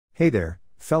Hey there,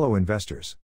 fellow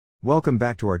investors. Welcome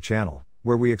back to our channel,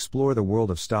 where we explore the world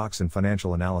of stocks and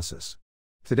financial analysis.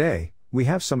 Today, we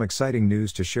have some exciting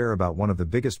news to share about one of the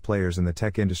biggest players in the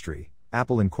tech industry,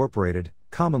 Apple Incorporated,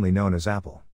 commonly known as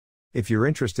Apple. If you're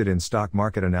interested in stock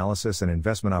market analysis and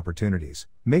investment opportunities,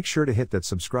 make sure to hit that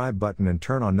subscribe button and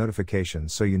turn on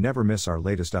notifications so you never miss our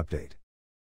latest update.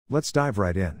 Let's dive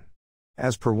right in.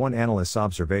 As per one analyst's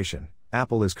observation,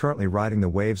 Apple is currently riding the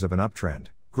waves of an uptrend,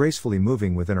 gracefully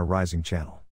moving within a rising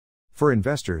channel. For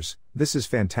investors, this is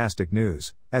fantastic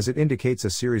news, as it indicates a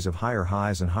series of higher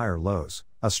highs and higher lows,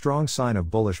 a strong sign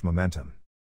of bullish momentum.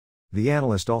 The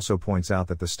analyst also points out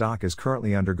that the stock is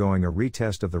currently undergoing a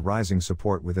retest of the rising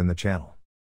support within the channel.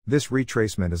 This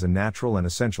retracement is a natural and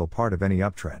essential part of any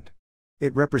uptrend.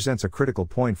 It represents a critical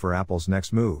point for Apple's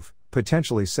next move,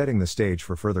 potentially setting the stage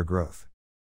for further growth.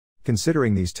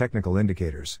 Considering these technical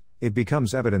indicators, it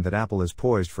becomes evident that Apple is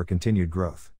poised for continued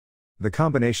growth. The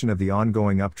combination of the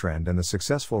ongoing uptrend and the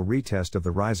successful retest of the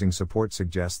rising support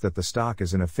suggests that the stock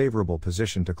is in a favorable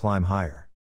position to climb higher.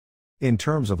 In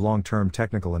terms of long-term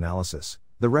technical analysis,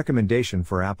 the recommendation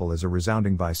for Apple is a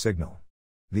resounding buy signal.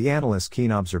 The analyst's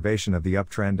keen observation of the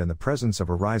uptrend and the presence of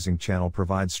a rising channel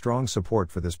provides strong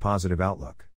support for this positive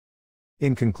outlook.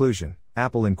 In conclusion,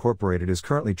 Apple Incorporated is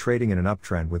currently trading in an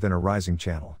uptrend within a rising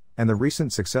channel, and the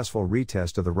recent successful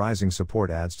retest of the rising support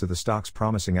adds to the stock's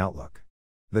promising outlook.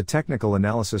 The technical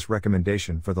analysis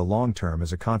recommendation for the long term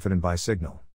is a confident buy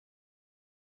signal.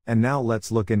 And now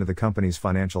let's look into the company's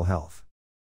financial health.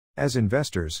 As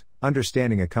investors,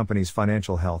 understanding a company's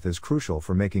financial health is crucial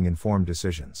for making informed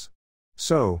decisions.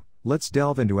 So, let's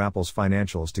delve into Apple's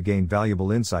financials to gain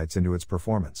valuable insights into its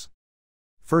performance.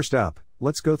 First up,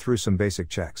 let's go through some basic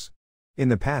checks. In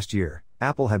the past year,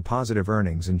 Apple had positive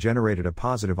earnings and generated a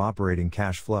positive operating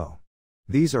cash flow.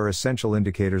 These are essential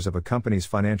indicators of a company's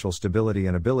financial stability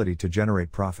and ability to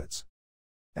generate profits.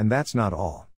 And that's not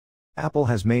all. Apple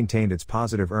has maintained its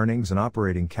positive earnings and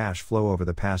operating cash flow over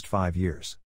the past 5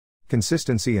 years.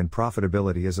 Consistency and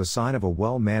profitability is a sign of a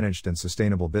well-managed and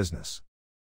sustainable business.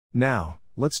 Now,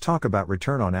 let's talk about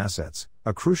return on assets,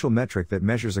 a crucial metric that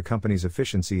measures a company's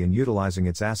efficiency in utilizing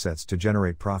its assets to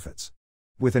generate profits.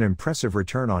 With an impressive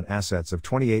return on assets of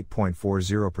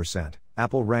 28.40%,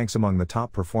 Apple ranks among the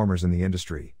top performers in the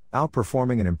industry,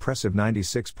 outperforming an impressive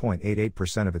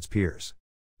 96.88% of its peers.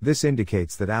 This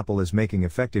indicates that Apple is making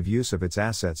effective use of its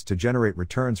assets to generate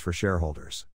returns for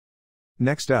shareholders.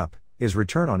 Next up is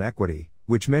return on equity,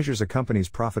 which measures a company's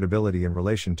profitability in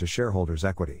relation to shareholders'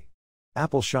 equity.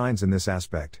 Apple shines in this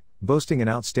aspect, boasting an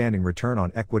outstanding return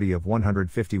on equity of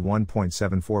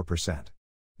 151.74%.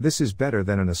 This is better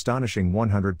than an astonishing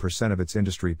 100% of its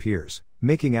industry peers,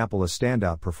 making Apple a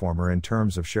standout performer in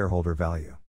terms of shareholder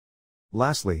value.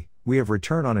 Lastly, we have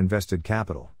return on invested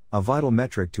capital, a vital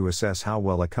metric to assess how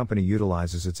well a company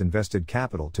utilizes its invested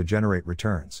capital to generate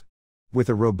returns. With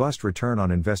a robust return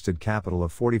on invested capital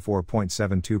of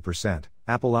 44.72%,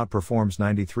 Apple outperforms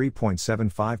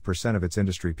 93.75% of its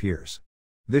industry peers.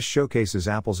 This showcases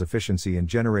Apple's efficiency in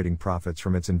generating profits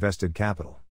from its invested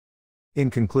capital.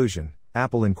 In conclusion,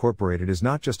 Apple Incorporated is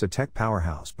not just a tech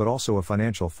powerhouse but also a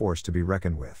financial force to be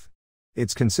reckoned with.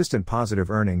 Its consistent positive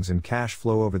earnings and cash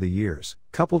flow over the years,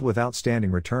 coupled with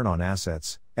outstanding return on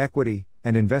assets, equity,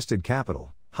 and invested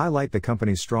capital, highlight the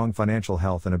company's strong financial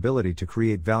health and ability to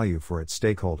create value for its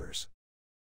stakeholders.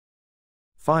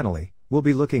 Finally, we'll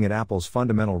be looking at Apple's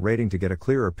fundamental rating to get a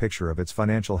clearer picture of its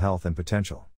financial health and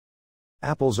potential.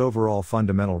 Apple's overall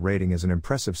fundamental rating is an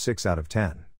impressive 6 out of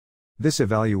 10. This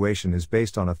evaluation is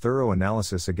based on a thorough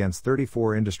analysis against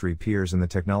 34 industry peers in the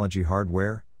technology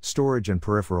hardware, storage and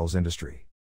peripherals industry.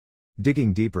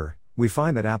 Digging deeper, we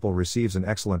find that Apple receives an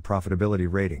excellent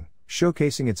profitability rating,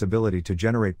 showcasing its ability to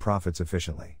generate profits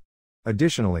efficiently.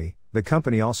 Additionally, the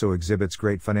company also exhibits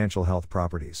great financial health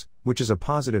properties, which is a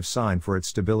positive sign for its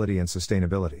stability and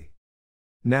sustainability.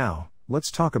 Now, let's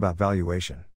talk about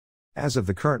valuation. As of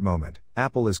the current moment,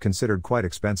 Apple is considered quite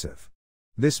expensive.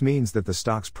 This means that the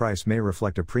stock's price may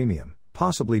reflect a premium,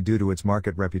 possibly due to its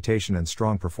market reputation and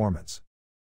strong performance.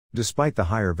 Despite the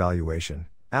higher valuation,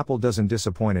 Apple doesn't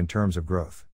disappoint in terms of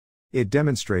growth. It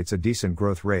demonstrates a decent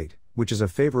growth rate, which is a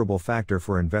favorable factor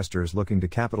for investors looking to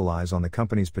capitalize on the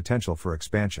company's potential for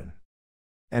expansion.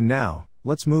 And now,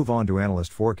 let's move on to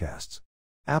analyst forecasts.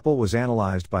 Apple was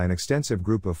analyzed by an extensive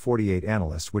group of 48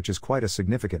 analysts, which is quite a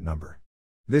significant number.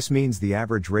 This means the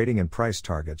average rating and price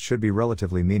targets should be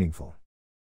relatively meaningful.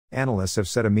 Analysts have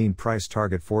set a mean price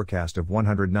target forecast of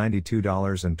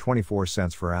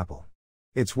 $192.24 for Apple.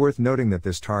 It's worth noting that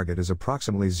this target is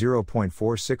approximately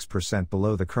 0.46%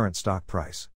 below the current stock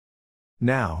price.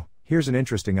 Now, here's an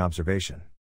interesting observation.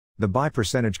 The buy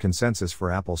percentage consensus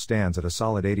for Apple stands at a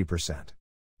solid 80%.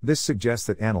 This suggests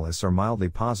that analysts are mildly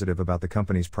positive about the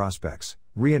company's prospects,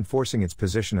 reinforcing its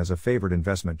position as a favored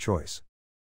investment choice.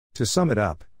 To sum it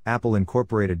up, Apple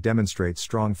Incorporated demonstrates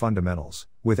strong fundamentals,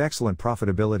 with excellent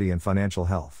profitability and financial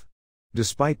health.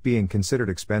 Despite being considered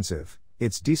expensive,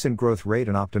 its decent growth rate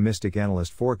and optimistic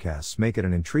analyst forecasts make it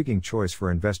an intriguing choice for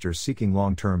investors seeking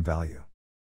long-term value.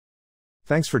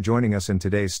 Thanks for joining us in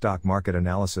today's stock market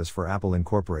analysis for Apple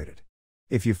Incorporated.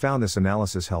 If you found this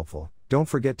analysis helpful, don't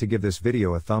forget to give this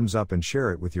video a thumbs up and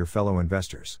share it with your fellow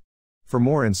investors. For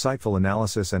more insightful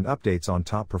analysis and updates on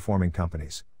top-performing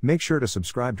companies, make sure to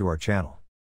subscribe to our channel.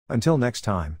 Until next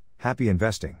time, happy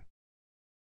investing.